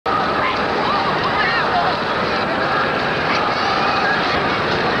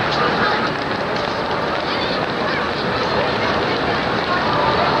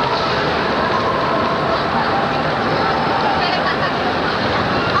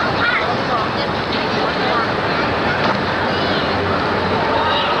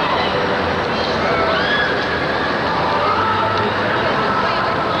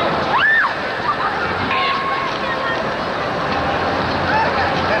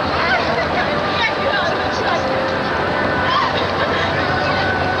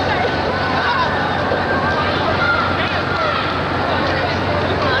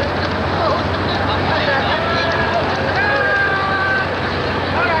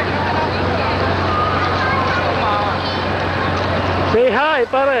Say hi,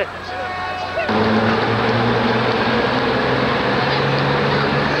 pare.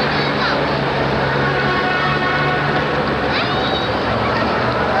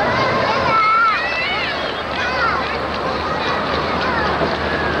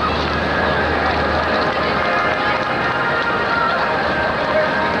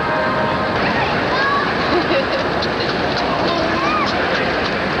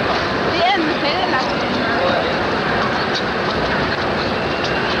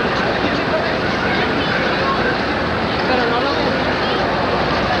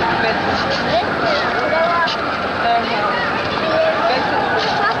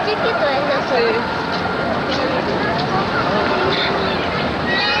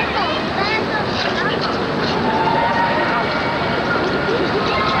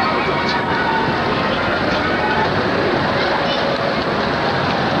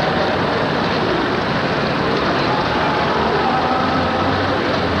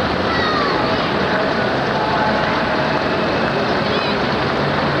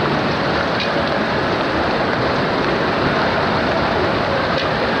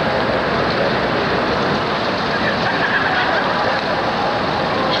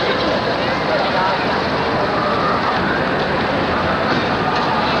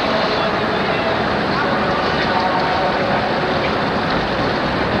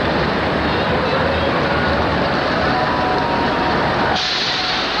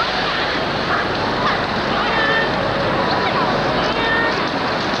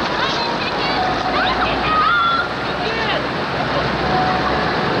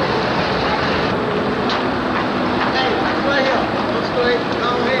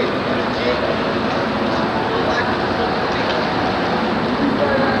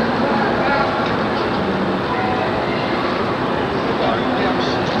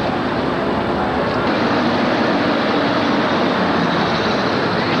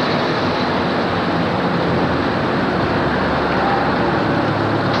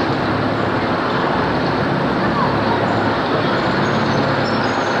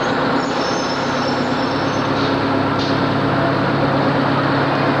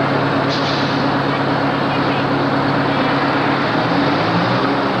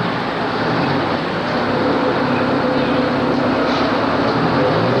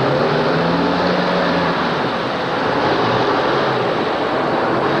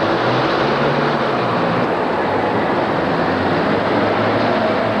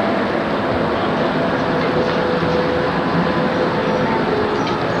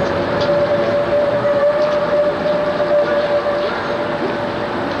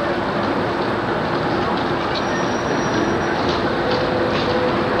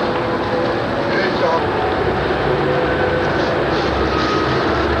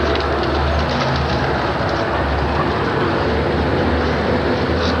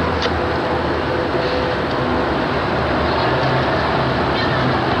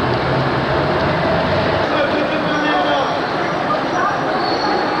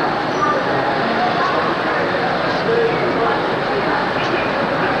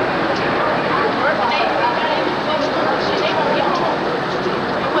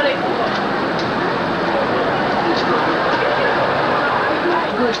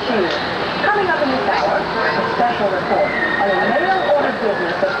 Coming up in this hour, a special report on a mail-order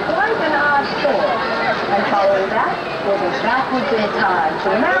business of quite an odd sort. And following that, we'll be back with bedtime to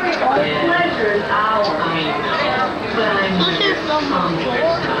marry on pleasure's hour.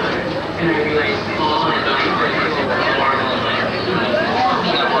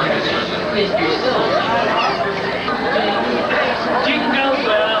 Jingle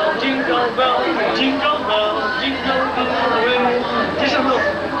bell, jingle bell, jingle bell, jingle bell ring. Just a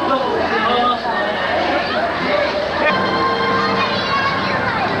look.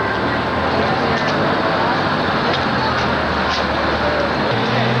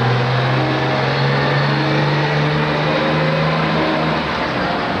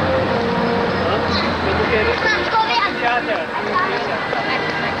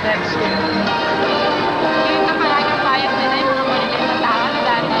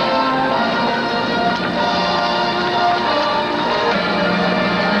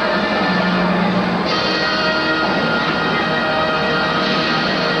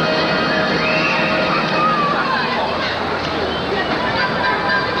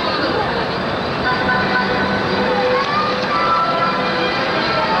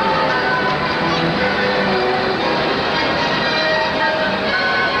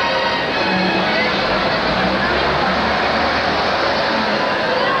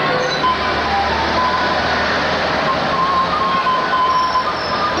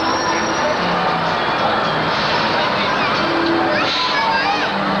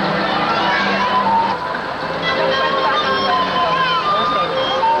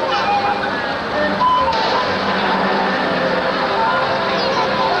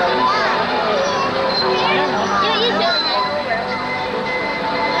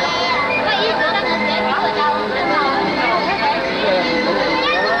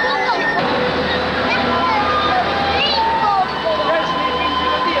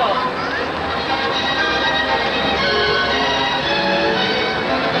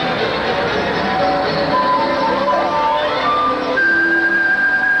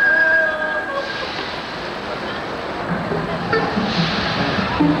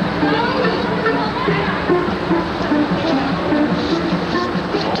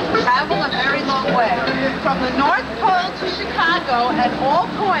 Travel a very long way. From the North Pole to Chicago and all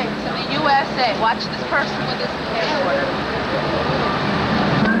points in the USA. Watch this person with his camcorder.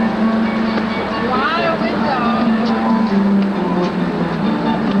 Wide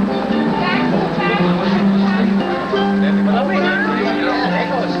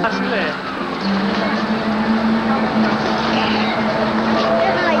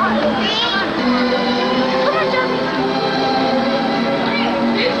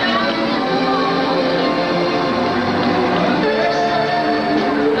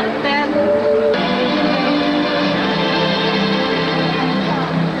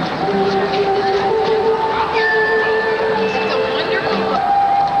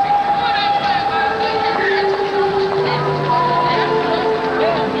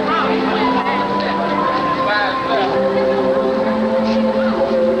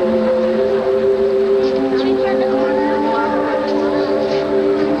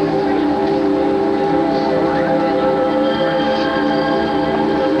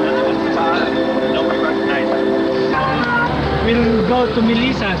We'll go to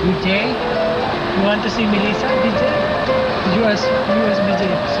Melissa, DJ. You want to see Melissa, DJ? US DJ.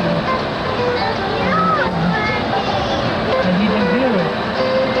 So. I didn't hear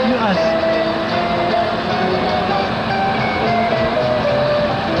it. You ask.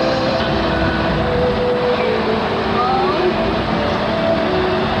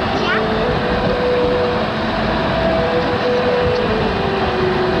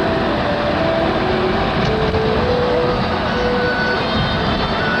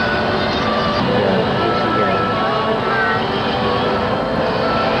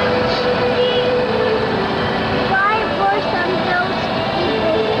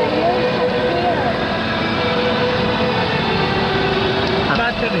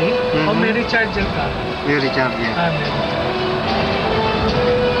 O may recharger ka? May recharger. Ah, may recharger.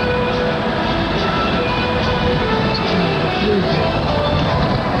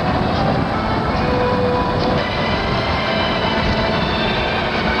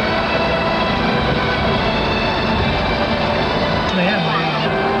 Ayan,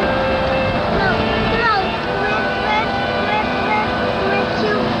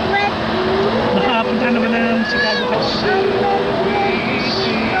 nakapunta naman na ng Chicago ka.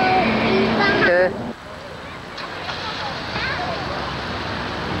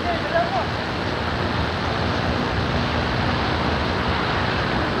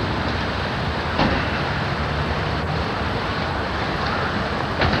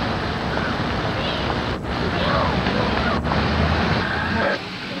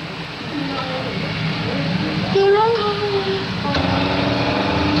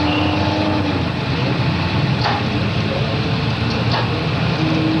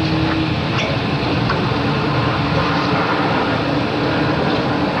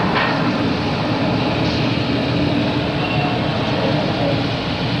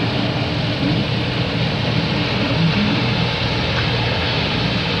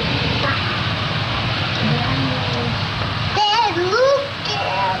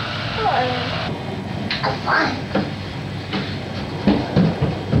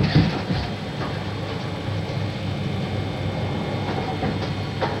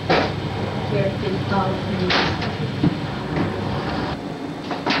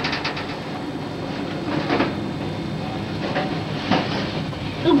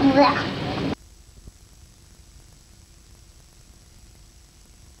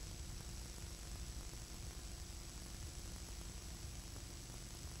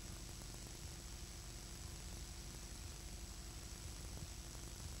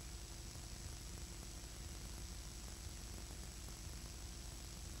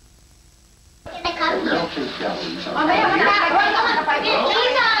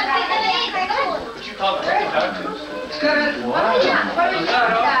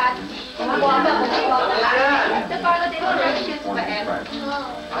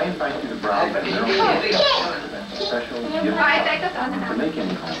 I invite you to browse the special gift to make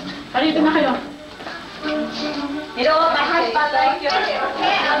any home. Halito na kayo. Hello, mahal pa tayo.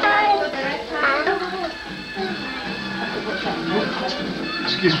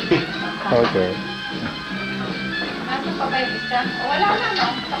 Excuse me. Okay. Nasaan pa ba yung isa? Wala na, no?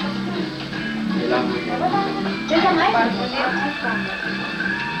 Diyan ka, Mike.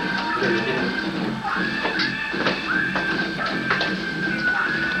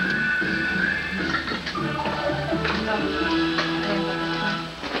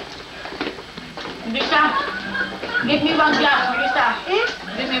 Bisa, give me one glass, Bisa.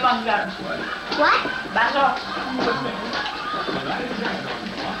 Give me one glass. What? Baso.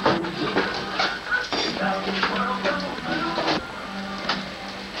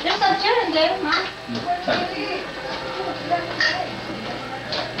 there, ma.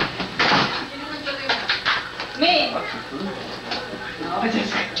 Me. No,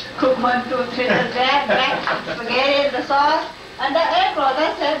 just cook 1, 2, 3, and that, spaghetti, the sauce, and the egg roll.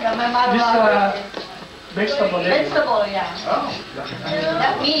 That's it. My mother. This vegetable. Vegetable, yeah. Oh.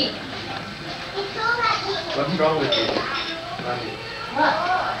 That meat. What's wrong with you? What?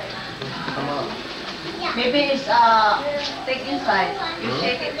 Come on. Maybe it's thick inside. You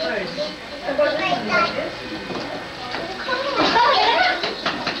shake it first.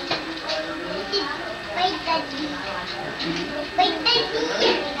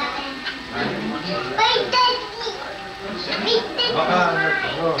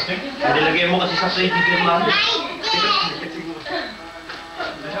 Nilagay mo kasi sa safety cream lang.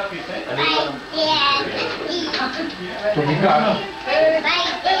 Tumigas.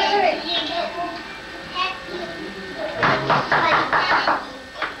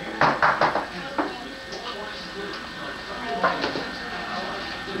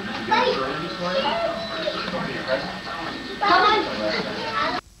 Come on.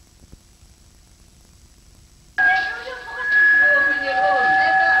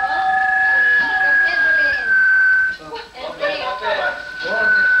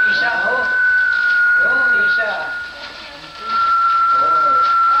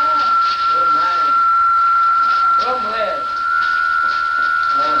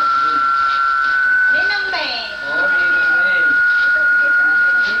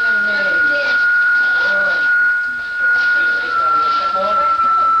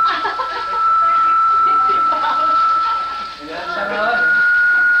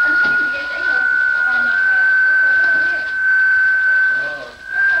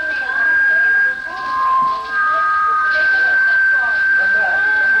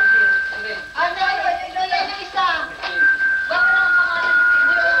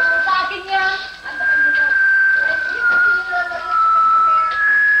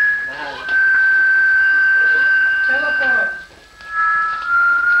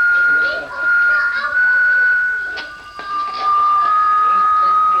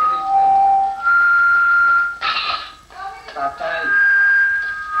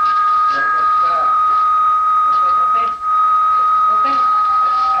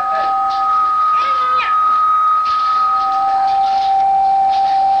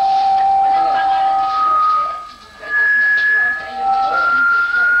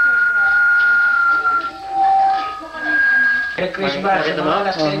 Christmas sa mga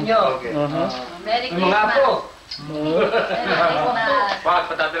kasenyo. Merry Yung mga Christmas. apo. Merry Christmas. Bakit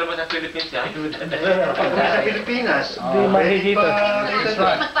patadala mo sa Philippines yan? Sa Pilipinas. Hindi makikita.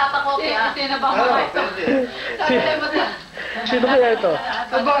 Magpapakopya. Sino kaya ito?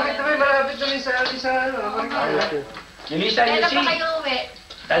 Bakit naman malapit naman sa ano? Yung Lisa, Kailan yung pa si. kayo uwi?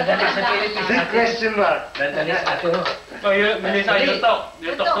 Dadali sa Philippines. Big question mark. Dadali sa ate mo. Oh, yun, Melissa, yutok.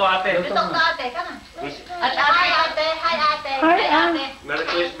 Yutok to ate. Yutok to ate, ka na. At hi ate, hi ate, hi ate. Merry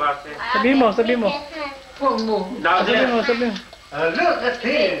Christmas. Sabi mo, sabi mo. Down Sabi mo, there. sabi mo. Look at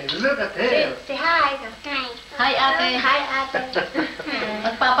him! Look at him! Say hi. Hi ate, hi ate.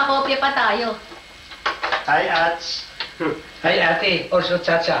 Magpapakopya pa tayo. Hi, Ats. Hi ate. Also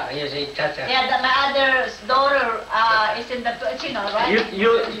Chacha. Ayun si Chacha. Yeah, my other daughter is in the, right?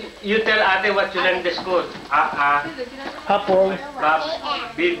 You tell ate what you learned in the school. Apple. Bab,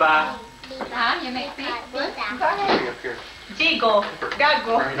 Biba. Ha? You make me? Jigo.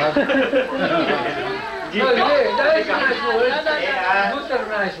 Gago.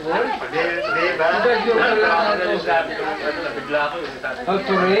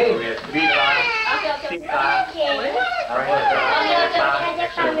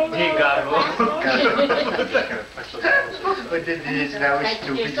 Sinabi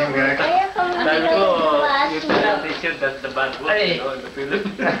stupid yung gano'n. Sabi ko, you tell the teacher that the bad word, you know, in the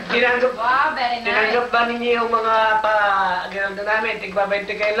Philippines. Tinanggap Wow, very nice. Tinanggap ba ninyo yung mga ginamda namin? Tigba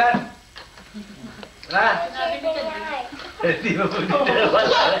 20 kailan? Ha? Hindi mo po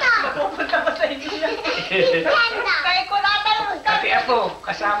Pupunta pa sa inyo yan. Kaya ko natanong. Pati ako,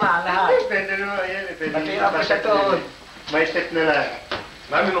 kasama lahat. Pwede naman yan. Pati ako sa tuhod. May step na lang.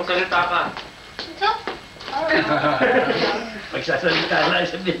 Mami, magsalita ka. Magsasalita lang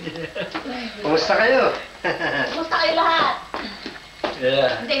sa video. Kumusta kayo? Kumusta kayo lahat?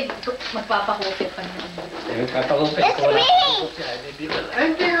 Yeah. Hindi, magpapakopya pa niya. Magpapakumpit ko wala. Ay,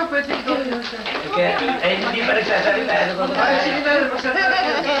 hindi nga pwede ikaw yun. Kaya, ay hindi pa nagsasalita. Ano ba ba? Ay, sige na, magsalita.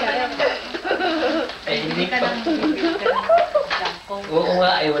 Ay, hindi Ka pa. nang jangkong. Oo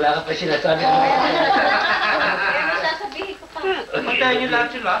nga, ay wala ka pa sinasabi. Pero sasabihin ko pa. Puntahan niyo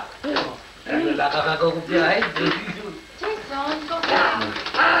lang sila. Wala ka kakukumpyahin. Jason, go back.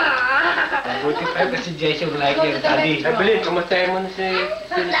 Buti pa kasi Jason like your daddy. Ay, Billy, kamustahin mo na si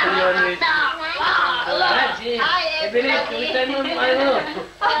Leon. Billy, kamustahin mo ano?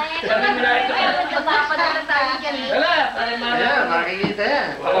 Sabi mo na ito. Magpapadala tayo dyan. Wala, para Ayan, makikita yan.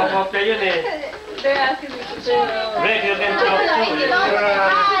 Pakapopya yun eh. They're asking me to say, Rick, you can talk too.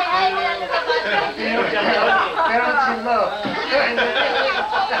 Pero ang simbo.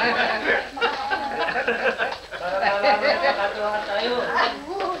 Para makakatuwa tayo.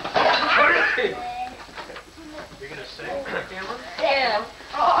 yeah.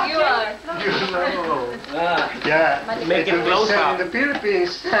 You are. You know. Ah, Yeah. Make it will be close said up. in the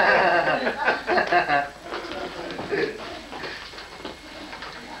Philippines.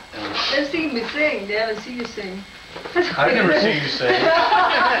 They've seen me sing. They haven't seen you sing. I've never seen you sing. That's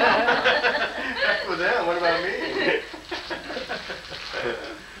for them. What about me?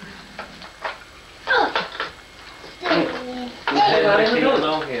 I've never seen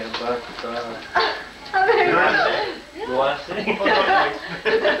along here, but who wants to sing?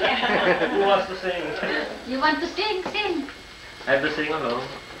 Who wants to sing? You want to sing? Sing. I have to sing along.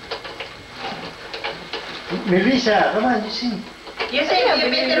 Melissa, come on, you sing. You sing. You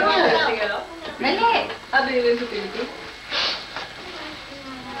better sing. Dali. How do you win to Philippines?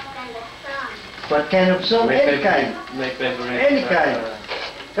 What kind of song? Any kind. My favorite. Any kind.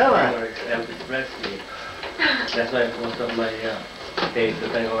 Come on. singer is Elvis Presley. That's why most of my days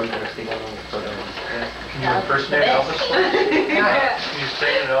that I order sing along for Elvis Presley. Can you impersonate Elvis for us? Can you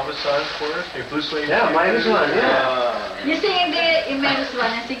sing an Elvis song for us? A blue suede? Yeah, mine is one, yeah. You sing the Imel's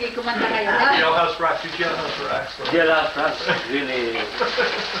one and sige, kumanta kayo. Jailhouse Rock, do Jailhouse Rock. Jailhouse Rock really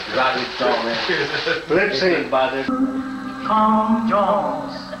rugged song, man. Let's sing. Bother. Tom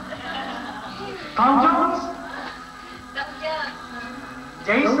Jones. Tom Jones.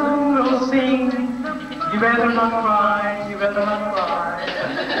 Jason will sing. You better not cry. You better not cry.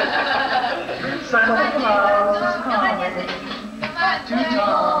 Santa Claus is coming to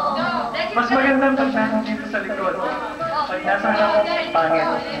town. Mas magandang pagkano dito sa likod. Pag nasa harap, pangit.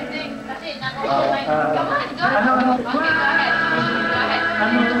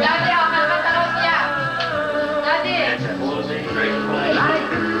 Ano?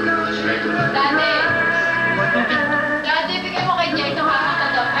 Daddy, bigay mo kay Jay itong kakanta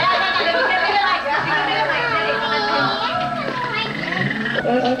daw. Ayan, bigay mo kay Jay.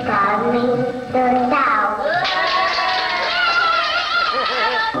 It's coming to town.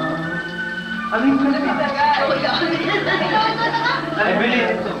 Anong kanta? Ay, Billy.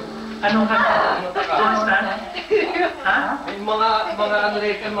 Anong kanta? Kumusta? Ha? Yung mga ano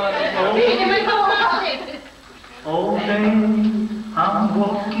rin, mga All day, I'm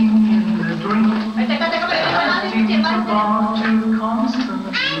walking in the dream. I think about you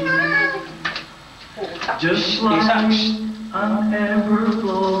constantly. Just like an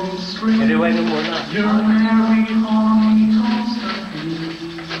ever-flowing stream. Rewind mo muna. You're very on me constantly.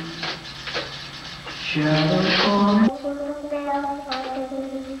 Shadow falling.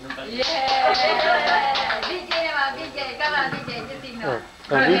 Yeah! DJ naman, DJ. Come on, DJ. You sing now.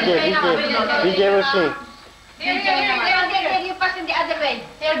 DJ will sing. Here, you pass in the other way.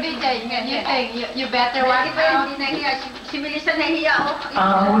 Here, BJ. You better watch out. Hindi nahiya. Si Melissa nahiya.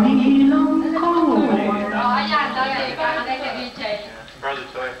 Ang ilong ko. Oh, ayan. Dali. Para kay BJ. Brother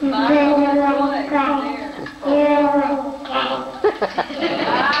Toy.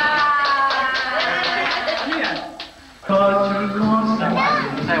 Cause you're constant.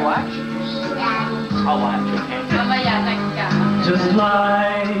 Can I watch? I'll watch, okay? Mamaya, nagka. Just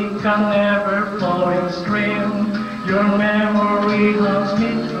like an ever-flowing stream, your memory haunts me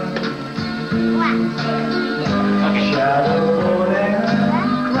through. Shadow falling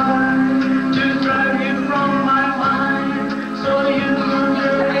cry to drive you from my mind, so you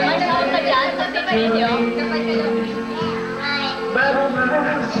May sound ka dyan sa video.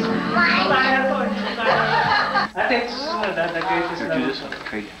 Ate, susunod the greatest love.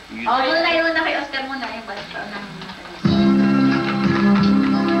 Oh, yun na kay Oscar muna. Yung basta na.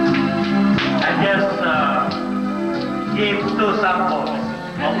 I just gave 2 samples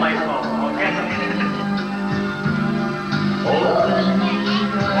of my song, okay?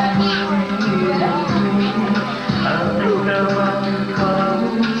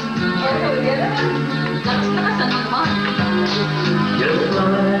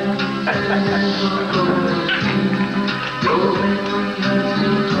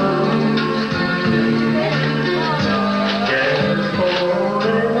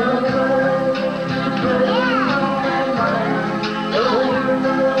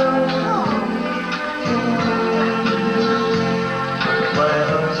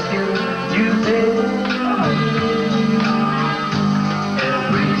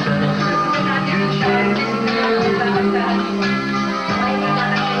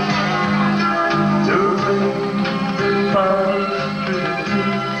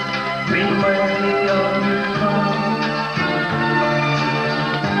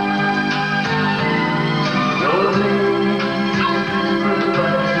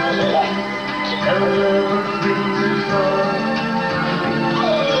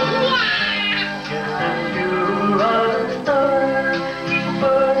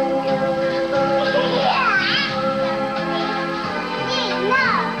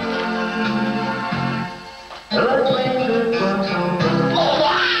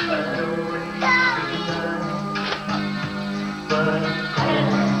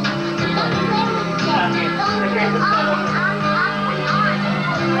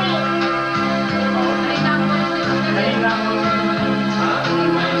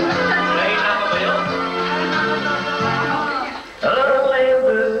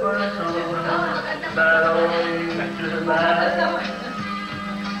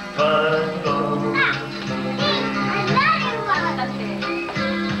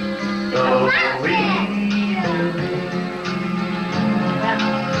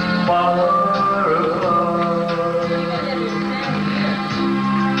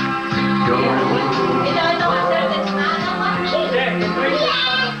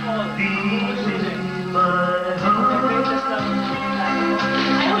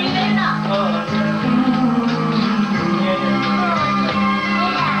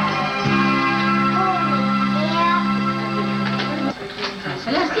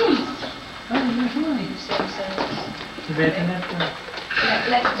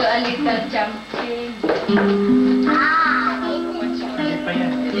 Let's do a little jumping.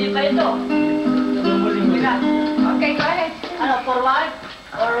 Hindi pa ito. Okay, go ahead. Ano, forward?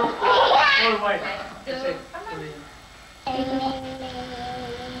 Or Forward.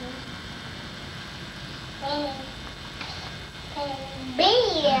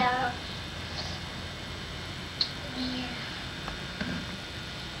 Beer.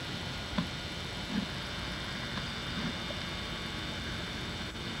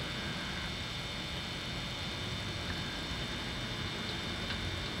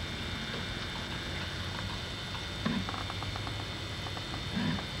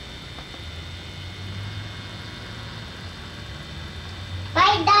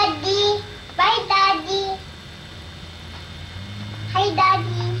 Bye, Daddy. Bye, Daddy. Hi,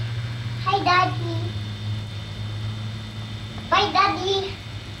 Daddy. Hi, Daddy. Bye, Daddy.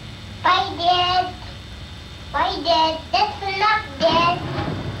 Bye, Dad. Bye, Dad. That's enough, Dad.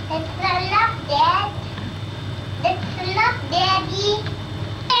 That's enough, Dad. That's enough, Daddy.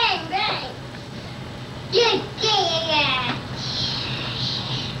 Bang, bang. Yeah, yeah, yeah.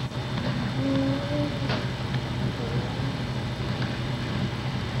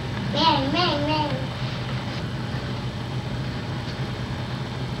 Bang, bang, bang.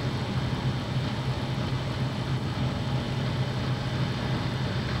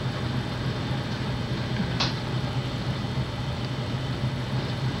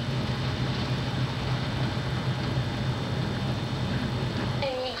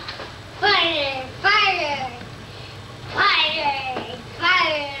 Fire, fire.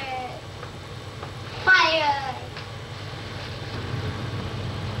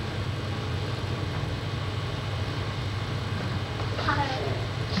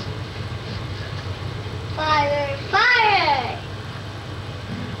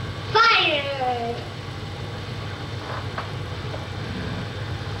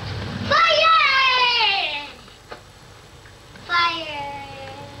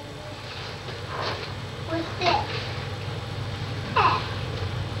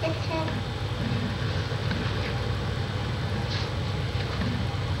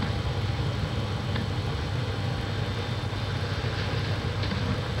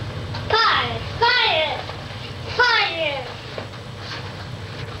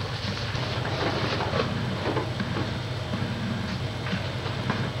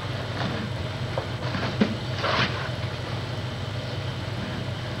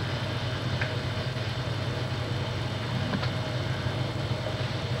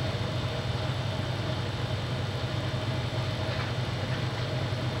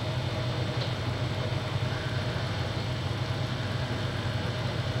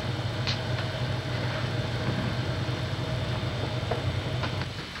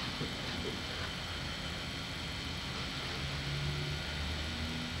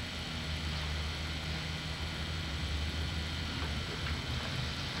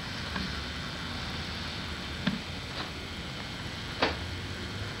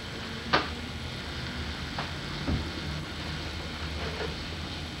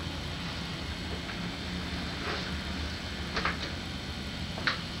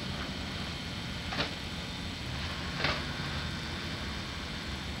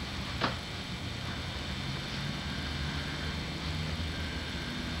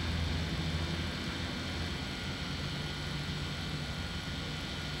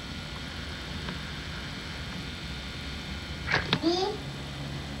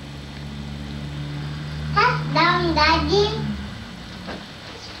 down, Daddy.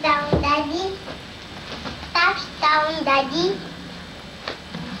 Sit down, Daddy. Touch down, Daddy.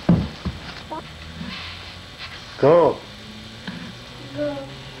 Go. Go.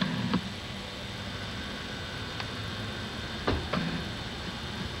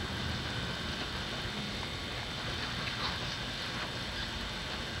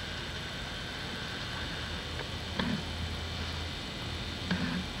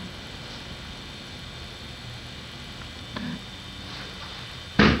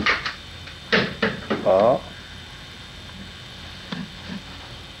 Oh.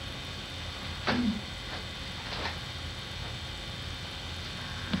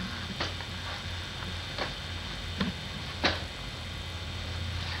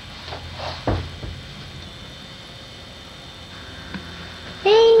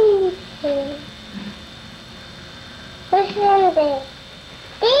 What's wrong there?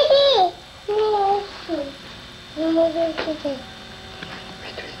 Baby! Baby! Wait for that.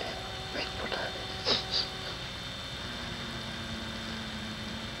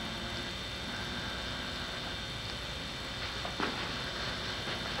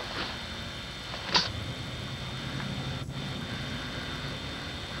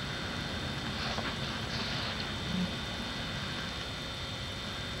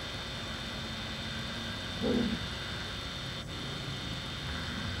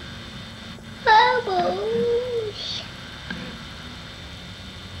 Bubbles!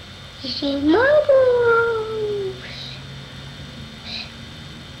 See bubbles!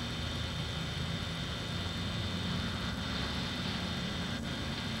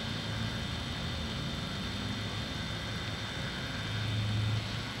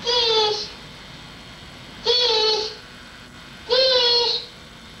 Cheese! Cheese! Cheese!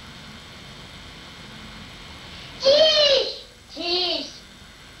 Cheese!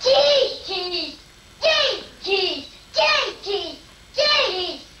 Cheese! Cheese! Cheese! Cheese! Cheese! Cheese!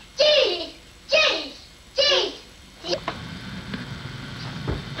 Cheese! Cheese! Cheese! Cheese! Cheese!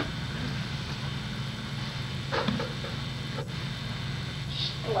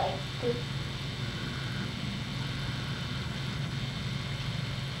 Like this.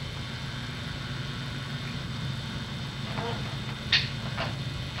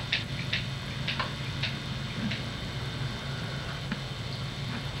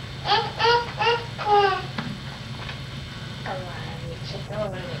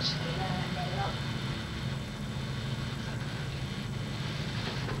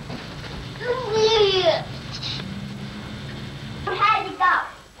 Handicap.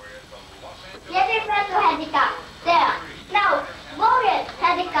 Yes, it's not handicap. There. Now, Warriors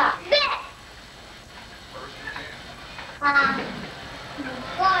handicap. There.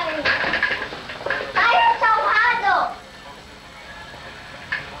 Sorry. Fire Salvador.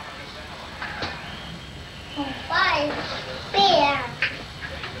 Fire. Bear.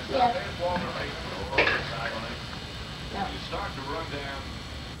 Yes. You start to run down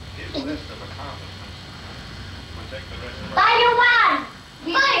his list of accomplishments. We'll take the rest of Fire one.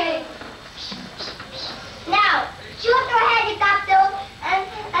 Fire. Now, shoot your helicopter and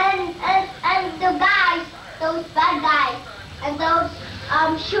the guys, those bad guys, and those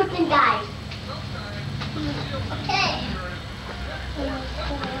shooting guys. Okay.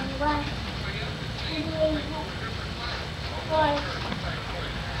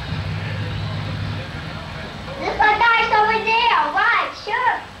 This one guy's over there. Right,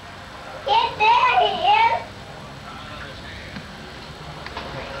 sure. Get there, he is.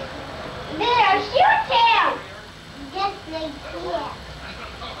 There, shoot him. Just like here.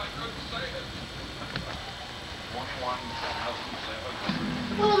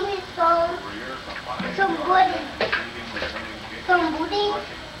 21,007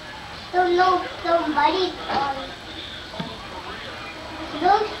 somebody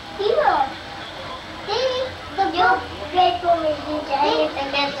look here. See, the book great for me, DJ, and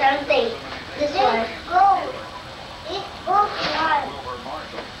get something. This one. Gold. It goes one.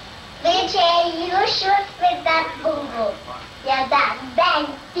 DJ, you shoot with that bungo. Yeah, that bang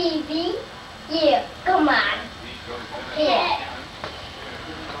TV. Here, come on. Here.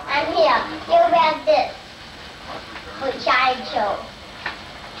 And here, you wear this. For child show.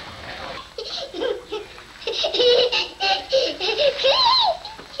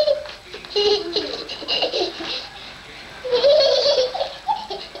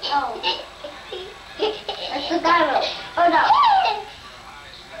 Oh. That's the girl. Oh no.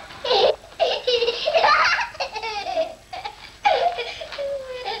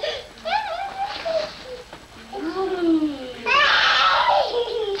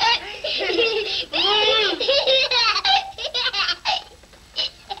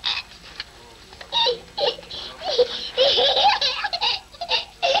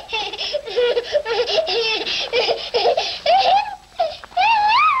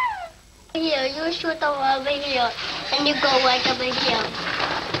 you go right over here.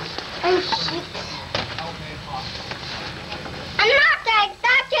 Oh, shit. I'm not like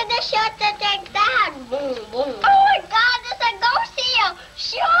that. You're the shot that like that. Boom, boom. Oh, my God. There's a ghost here.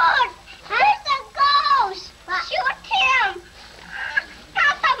 Shoot. There's a ghost. Shoot him.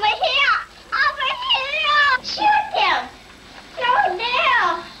 Not over here. Over here. Shoot him. No,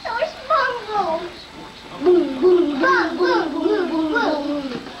 there. Those bungles. Boom, boom, boom, boom, boom, boom, boom.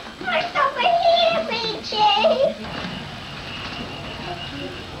 What's over here, BJ?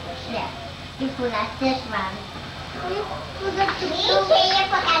 Yeah, you forgot this one. BJ, you forgot this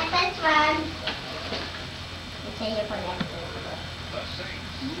one. BJ, you forgot this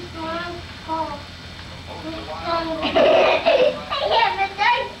one. I haven't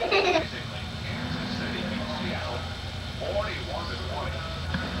done this.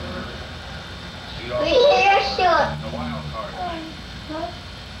 We hear a shot.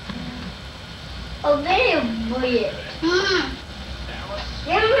 Oh, very weird.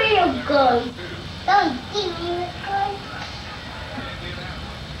 Give me a gun.